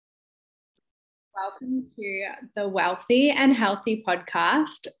Welcome to the Wealthy and Healthy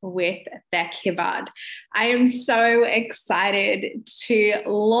podcast with Beck Hibbard. I am so excited to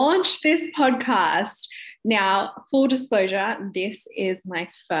launch this podcast. Now, full disclosure, this is my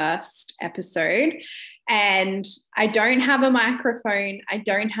first episode, and I don't have a microphone. I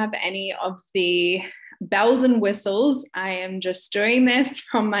don't have any of the bells and whistles. I am just doing this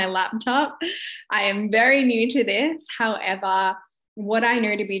from my laptop. I am very new to this. However, what I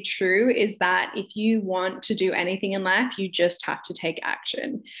know to be true is that if you want to do anything in life, you just have to take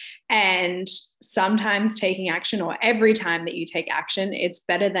action. And sometimes taking action, or every time that you take action, it's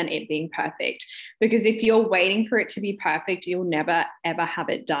better than it being perfect. Because if you're waiting for it to be perfect, you'll never, ever have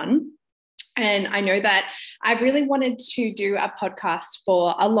it done. And I know that I've really wanted to do a podcast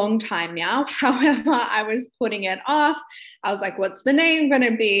for a long time now. However, I was putting it off. I was like, what's the name going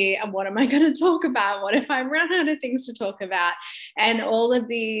to be? And what am I going to talk about? What if I run out of things to talk about? And all of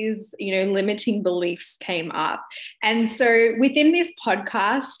these, limiting beliefs came up. And so within this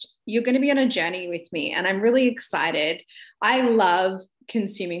podcast, you're going to be on a journey with me. And I'm really excited. I love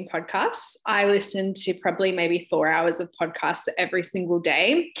consuming podcasts. I listen to probably maybe 4 hours of podcasts every single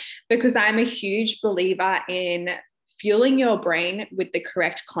day because I'm a huge believer in fueling your brain with the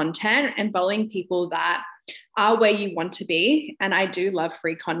correct content and following people that are where you want to be. And I do love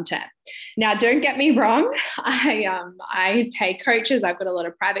free content. Now, don't get me wrong. I pay coaches. I've got a lot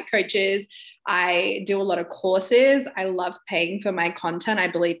of private coaches. I do a lot of courses. I love paying for my content. I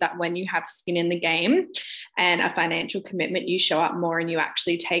believe that when you have skin in the game and a financial commitment, you show up more and you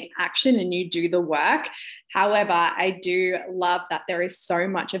actually take action and you do the work. However, I do love that there is so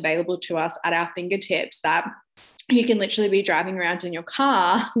much available to us at our fingertips that you can literally be driving around in your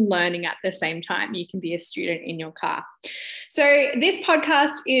car, learning at the same time. You can be a student in your car. So this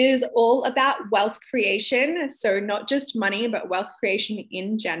podcast is all about wealth creation. So not just money, but wealth creation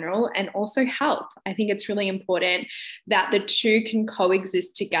in general, and also health. I think it's really important that the two can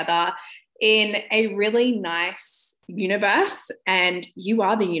coexist together in a really nice universe, and you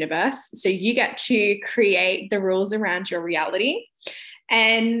are the universe. So you get to create the rules around your reality.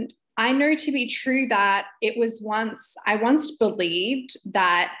 And I know to be true that I once believed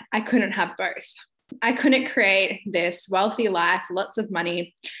that I couldn't have both. I couldn't create this wealthy life, lots of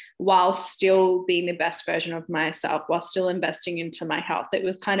money, while still being the best version of myself, while still investing into my health. It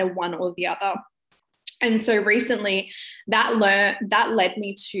was kind of one or the other. And so recently that led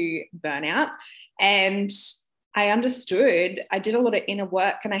me to burnout. And I understood, I did a lot of inner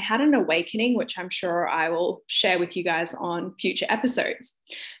work, and I had an awakening, which I'm sure I will share with you guys on future episodes.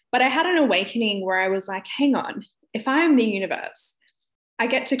 But I had an awakening where I was like, hang on, if I am the universe, I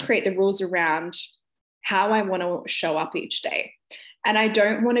get to create the rules around how I want to show up each day. And I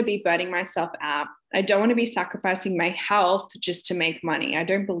don't want to be burning myself out. I don't want to be sacrificing my health just to make money. I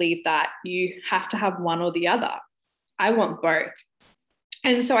don't believe that you have to have one or the other. I want both.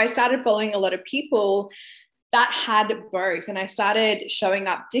 And so I started following a lot of people that had both, and I started showing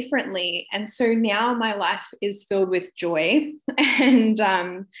up differently. And so now my life is filled with joy, and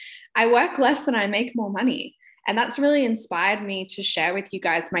I work less and I make more money. And that's really inspired me to share with you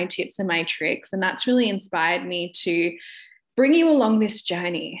guys my tips and my tricks. And that's really inspired me to bring you along this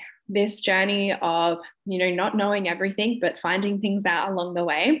journey of, not knowing everything, but finding things out along the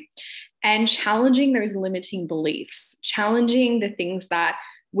way and challenging those limiting beliefs, challenging the things that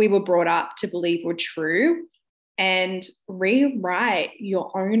we were brought up to believe were true, and rewrite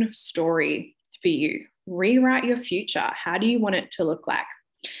your own story for you. Rewrite your future. How do you want it to look like?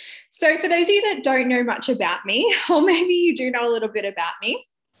 So for those of you that don't know much about me, or maybe you do know a little bit about me,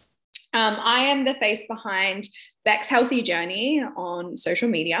 I am the face behind Beck's Healthy Journey on social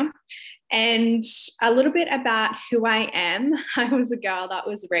media. And a little bit about who I am. I was a girl that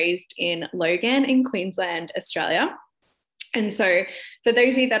was raised in Logan in Queensland, Australia. And so for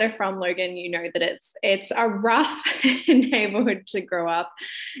those of you that are from Logan, you know that it's a rough neighborhood to grow up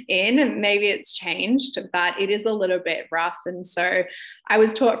in. Maybe it's changed, but it is a little bit rough. And so I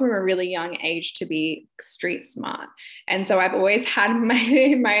was taught from a really young age to be street smart. And so I've always had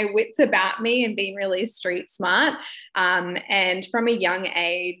my wits about me and been really street smart. And from a young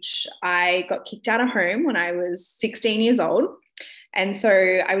age, I got kicked out of home when I was 16 years old. And so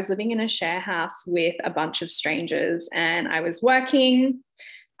I was living in a share house with a bunch of strangers, and I was working.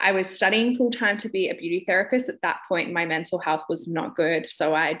 I was studying full time to be a beauty therapist. At that point, my mental health was not good.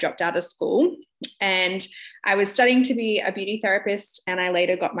 So I dropped out of school, and I was studying to be a beauty therapist. And I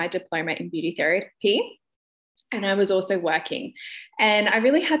later got my diploma in beauty therapy. And I was also working, and I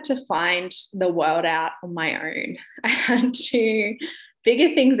really had to find the world out on my own. I had to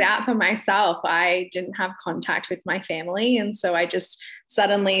figure things out for myself. I didn't have contact with my family. And so I just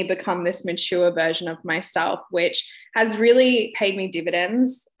suddenly become this mature version of myself, which has really paid me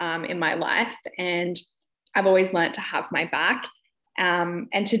dividends in my life. And I've always learned to have my back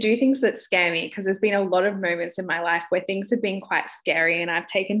and to do things that scare me, because there's been a lot of moments in my life where things have been quite scary and I've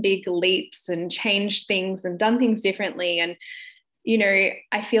taken big leaps and changed things and done things differently. And, you know,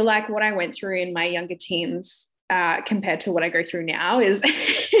 I feel like what I went through in my younger teens compared to what I go through now is,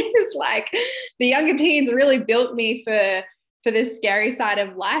 is like the younger teens really built me for this scary side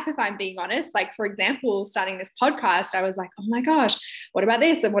of life, if I'm being honest. Like, for example, starting this podcast, I was like, oh my gosh, what about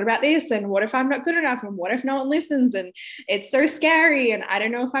this? And what about this? And what if I'm not good enough? And what if no one listens? And it's so scary. And I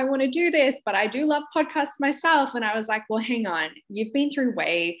don't know if I want to do this, but I do love podcasts myself. And I was like, well, hang on, you've been through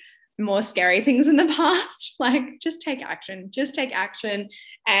way more scary things in the past. Like, just take action,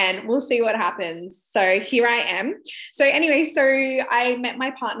 and we'll see what happens. So here I am. So anyway, so I met my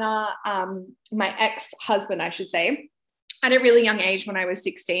partner, my ex-husband, I should say, at a really young age when I was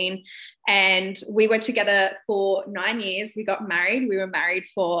 16, and we were together for 9 years. We got married. We were married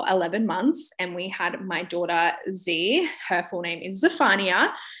for 11 months, and we had my daughter, Z. Her full name is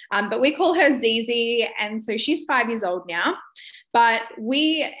Zephania, but we call her Zizi. And so she's 5 years old now, but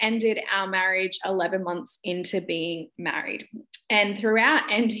we ended our marriage 11 months into being married. And throughout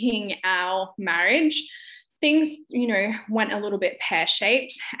ending our marriage, things, you know, went a little bit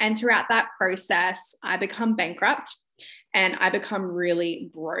pear-shaped. And throughout that process, I become bankrupt. And I become really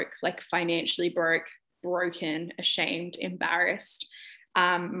broke, like financially broke, broken, ashamed, embarrassed.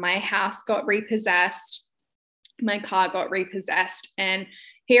 My house got repossessed. My car got repossessed. And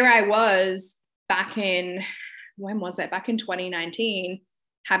here I was back in, when was it? Back in 2019,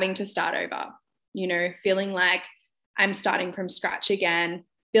 having to start over, you know, feeling like I'm starting from scratch again,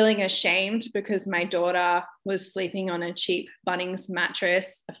 feeling ashamed because my daughter was sleeping on a cheap Bunnings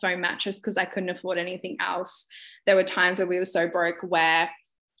mattress, a foam mattress, because I couldn't afford anything else. There were times where we were so broke where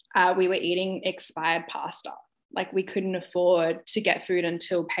we were eating expired pasta. Like, we couldn't afford to get food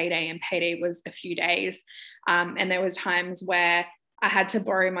until payday, and payday was a few days. And there was times where I had to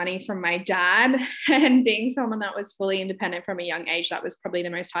borrow money from my dad, and being someone that was fully independent from a young age, that was probably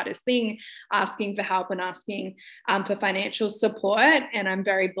the most hardest thing, asking for help and asking for financial support. And I'm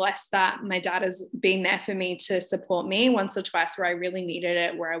very blessed that my dad has been there for me to support me once or twice where I really needed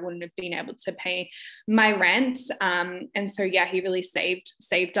it, where I wouldn't have been able to pay my rent. And so, yeah, he really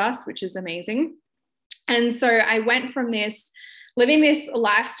saved us, which is amazing. And so I went from living this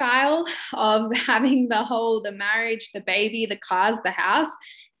lifestyle of having the marriage, the baby, the cars, the house,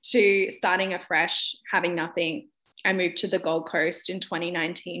 to starting afresh, having nothing. I moved to the Gold Coast in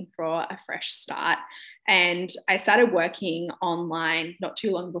 2019 for a fresh start. And I started working online not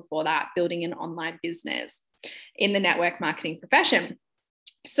too long before that, building an online business in the network marketing profession.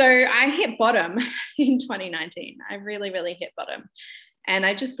 So I hit bottom in 2019. I really, really hit bottom. And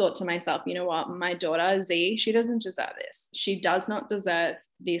I just thought to myself, you know what, my daughter, Z, she doesn't deserve this. She does not deserve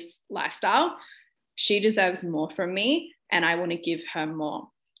this lifestyle. She deserves more from me, and I want to give her more.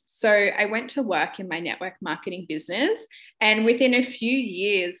 So I went to work in my network marketing business. And within a few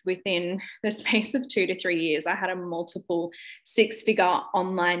years, within the space of 2 to 3 years, I had a multiple 6-figure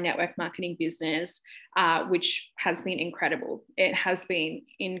online network marketing business, which has been incredible. It has been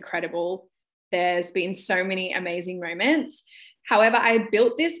incredible. There's been so many amazing moments. However, I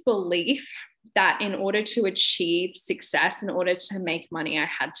built this belief that in order to achieve success, in order to make money, I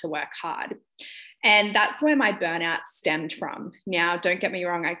had to work hard. And that's where my burnout stemmed from. Now, don't get me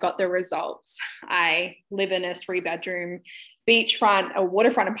wrong, I got the results. I live in a 3-bedroom beachfront, a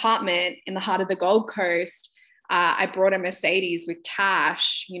waterfront apartment in the heart of the Gold Coast. I brought a Mercedes with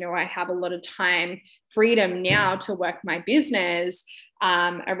cash. You know, I have a lot of time, freedom now to work my business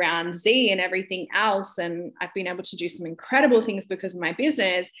around Z and everything else. And I've been able to do some incredible things because of my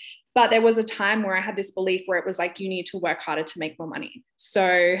business. But there was a time where I had this belief where it was like, you need to work harder to make more money.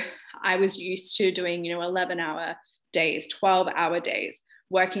 So I was used to doing, 11-hour days, 12-hour days,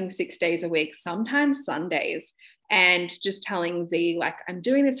 working 6 days a week, sometimes Sundays, and just telling Z, like, I'm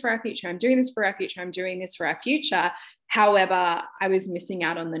doing this for our future. I'm doing this for our future. I'm doing this for our future. However, I was missing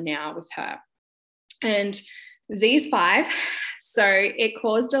out on the now with her. And Z's 5. So it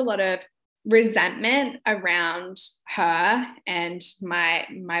caused a lot of resentment around her and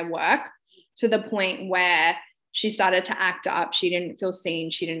my work, to the point where she started to act up. She didn't feel seen.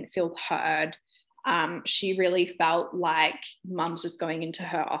 She didn't feel heard. She really felt like mum's just going into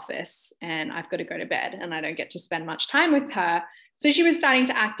her office and I've got to go to bed and I don't get to spend much time with her. So she was starting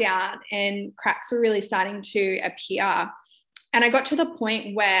to act out and cracks were really starting to appear. And I got to the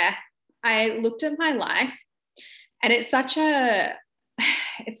point where I looked at my life, and it's such a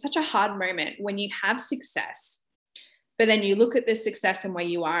it's such a hard moment when you have success, but then you look at the success and where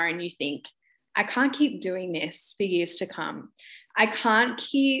you are and you think, I can't keep doing this for years to come. I can't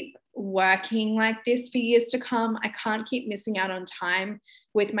keep working like this for years to come. I can't keep missing out on time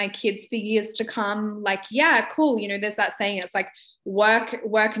with my kids for years to come. Like, yeah, cool. You know, there's that saying, it's like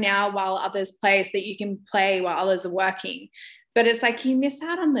work now while others play, so that you can play while others are working. But it's like you miss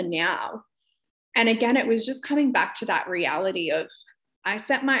out on the now. And again, it was just coming back to that reality of I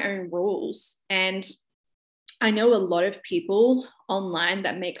set my own rules. And I know a lot of people online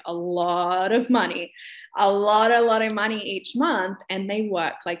that make a lot of money, a lot of money each month, and they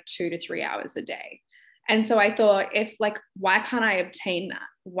work like 2 to 3 hours a day. And so I thought, why can't I obtain that?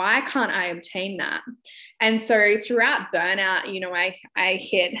 Why can't I obtain that? And so throughout burnout, you know, I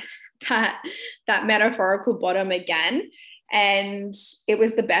hit that metaphorical bottom again. And it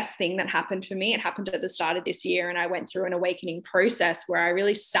was the best thing that happened for me. It happened at the start of this year. And I went through an awakening process where I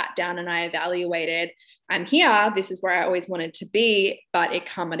really sat down and I evaluated, I'm here, this is where I always wanted to be, but it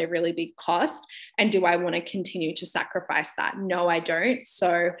come at a really big cost. And do I want to continue to sacrifice that? No, I don't.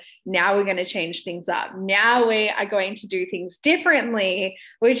 So now we're going to change things up. Now we are going to do things differently,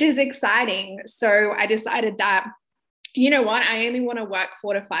 which is exciting. So I decided that, you know what, I only want to work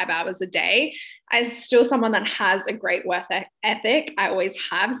 4 to 5 hours a day. I'm still someone that has a great work ethic. I always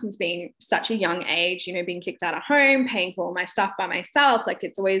have since being such a young age, you know, being kicked out of home, paying for all my stuff by myself. Like,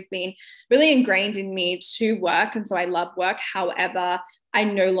 it's always been really ingrained in me to work. And so I love work. However, I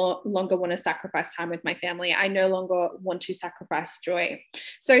no longer want to sacrifice time with my family. I no longer want to sacrifice joy.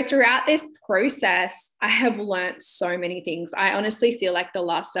 So throughout this process, I have learned so many things. I honestly feel like the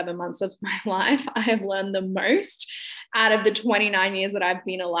last 7 months of my life, I have learned the most out of the 29 years that I've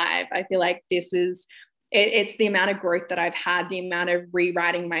been alive. I feel like it's the amount of growth that I've had, the amount of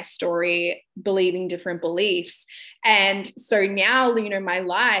rewriting my story, believing different beliefs. And so now, you know, my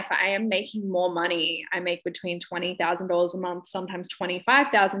life, I am making more money. I make between $20,000 a month, sometimes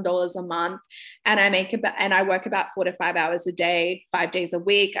 $25,000 a month. And I work about 4 to 5 hours a day, 5 days a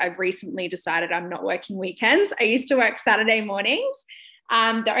week. I've recently decided I'm not working weekends. I used to work Saturday mornings.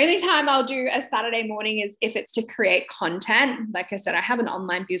 The only time I'll do a Saturday morning is if it's to create content. Like I said, I have an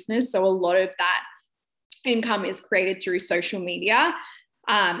online business, so a lot of that income is created through social media,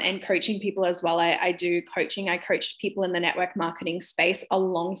 and coaching people as well. I do coaching. I coach people in the network marketing space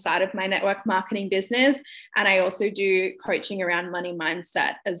alongside of my network marketing business. And I also do coaching around money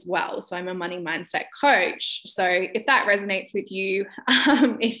mindset as well. So I'm a money mindset coach. So if that resonates with you,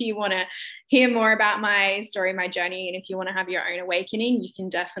 if you want to hear more about my story, my journey, and if you want to have your own awakening, you can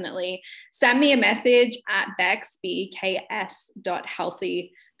definitely send me a message at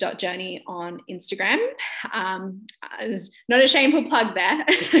bks.healthy.journey on Instagram. Not a shameful plug there.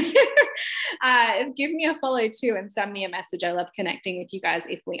 Give me a follow too and send me a message. I love connecting with you guys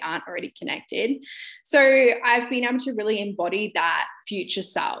if we aren't already connected. So I've been able to really embody that future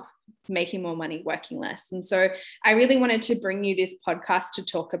self, making more money, working less. And so I really wanted to bring you this podcast to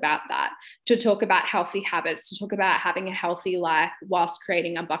talk about that, to talk about healthy habits, to talk about having a healthy life whilst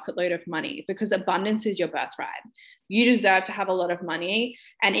creating a bucket load of money, because abundance is your birthright. You deserve to have a lot of money.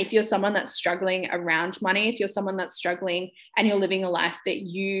 And if you're someone that's struggling around money, if you're someone that's struggling and you're living a life that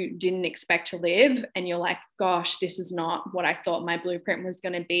you didn't expect to live, and you're like, gosh, this is not what I thought my blueprint was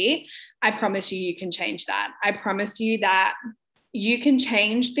going to be, I promise you, you can change that. I promise you that you can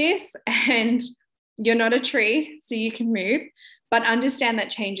change this, and you're not a tree, so you can move, but understand that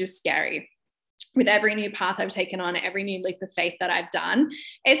change is scary. With every new path I've taken on, every new leap of faith that I've done,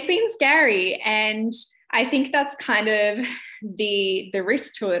 it's been scary. And I think that's kind of the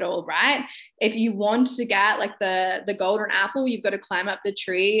risk to it all, right? If you want to get like the golden apple, you've got to climb up the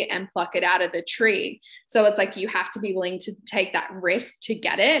tree and pluck it out of the tree. So it's like you have to be willing to take that risk to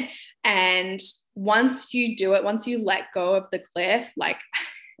get it. And once you do it, once you let go of the cliff, like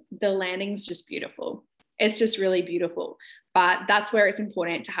the landing's just beautiful. It's just really beautiful. But that's where it's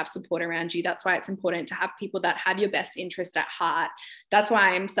important to have support around you. That's why it's important to have people that have your best interest at heart. That's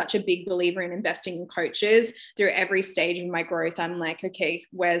why I'm such a big believer in investing in coaches through every stage of my growth. I'm like, okay,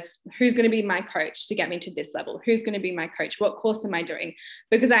 who's going to be my coach to get me to this level? Who's going to be my coach? What course am I doing?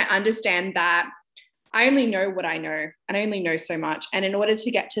 Because I understand that I only know what I know, and I only know so much. And in order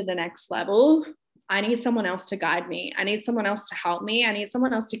to get to the next level, I need someone else to guide me. I need someone else to help me. I need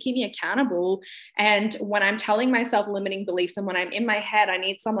someone else to keep me accountable. And when I'm telling myself limiting beliefs and when I'm in my head, I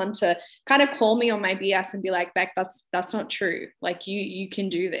need someone to kind of call me on my BS and be like, Beck, that's not true. Like you can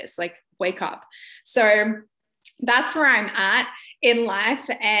do this, like wake up. So that's where I'm at in life.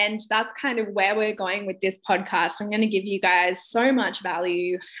 And that's kind of where we're going with this podcast. I'm going to give you guys so much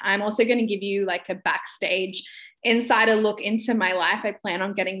value. I'm also going to give you like a backstage insider look into my life, I plan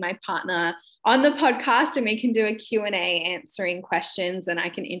on getting my partner on the podcast and we can do a Q&A answering questions, and I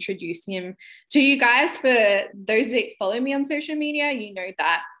can introduce him to you guys. For those that follow me on social media, you know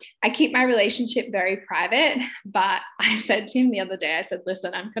that I keep my relationship very private, but I said to him the other day, I said,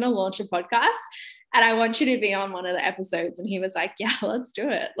 listen, I'm going to launch a podcast and I want you to be on one of the episodes. And he was like, yeah, let's do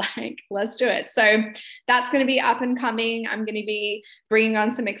it. Like, let's do it. So that's going to be up and coming. I'm going to be bringing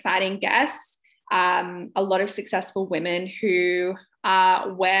on some exciting guests, a lot of successful women who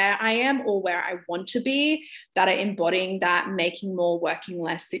are where I am or where I want to be, that are embodying that making more, working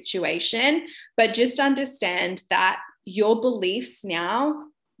less situation. But just understand that your beliefs now,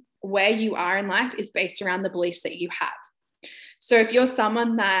 where you are in life, is based around the beliefs that you have. So if you're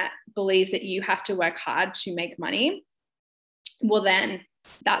someone that believes that you have to work hard to make money, well, then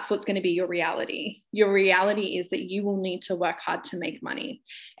that's what's going to be your reality. Your reality is that you will need to work hard to make money.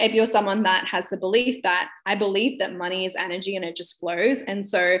 If you're someone that has the belief that I believe that money is energy and it just flows, and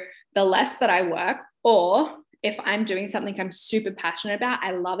so the less that I work, or if I'm doing something I'm super passionate about,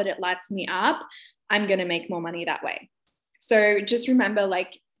 I love it, it lights me up, I'm going to make more money that way. So just remember,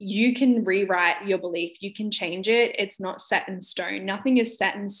 like, you can rewrite your belief, you can change it. It's not set in stone. Nothing is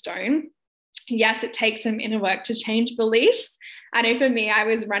set in stone. Yes, it takes some inner work to change beliefs. I know for me, I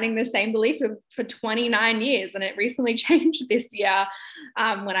was running the same belief for 29 years, and it recently changed this year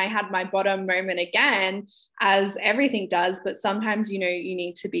when I had my bottom moment again, as everything does. But sometimes, you know, you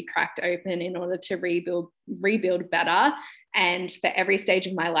need to be cracked open in order to rebuild better. And for every stage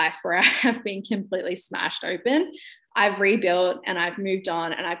of my life where I have been completely smashed open, I've rebuilt and I've moved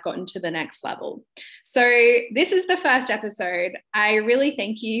on and I've gotten to the next level. So this is the first episode. I really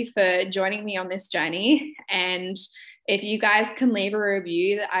thank you for joining me on this journey. And if you guys can leave a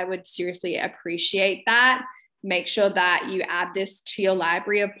review, I would seriously appreciate that. Make sure that you add this to your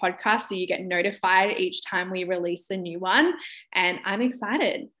library of podcasts so you get notified each time we release a new one. And I'm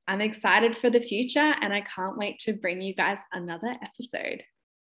excited. I'm excited for the future, and I can't wait to bring you guys another episode.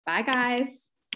 Bye, guys.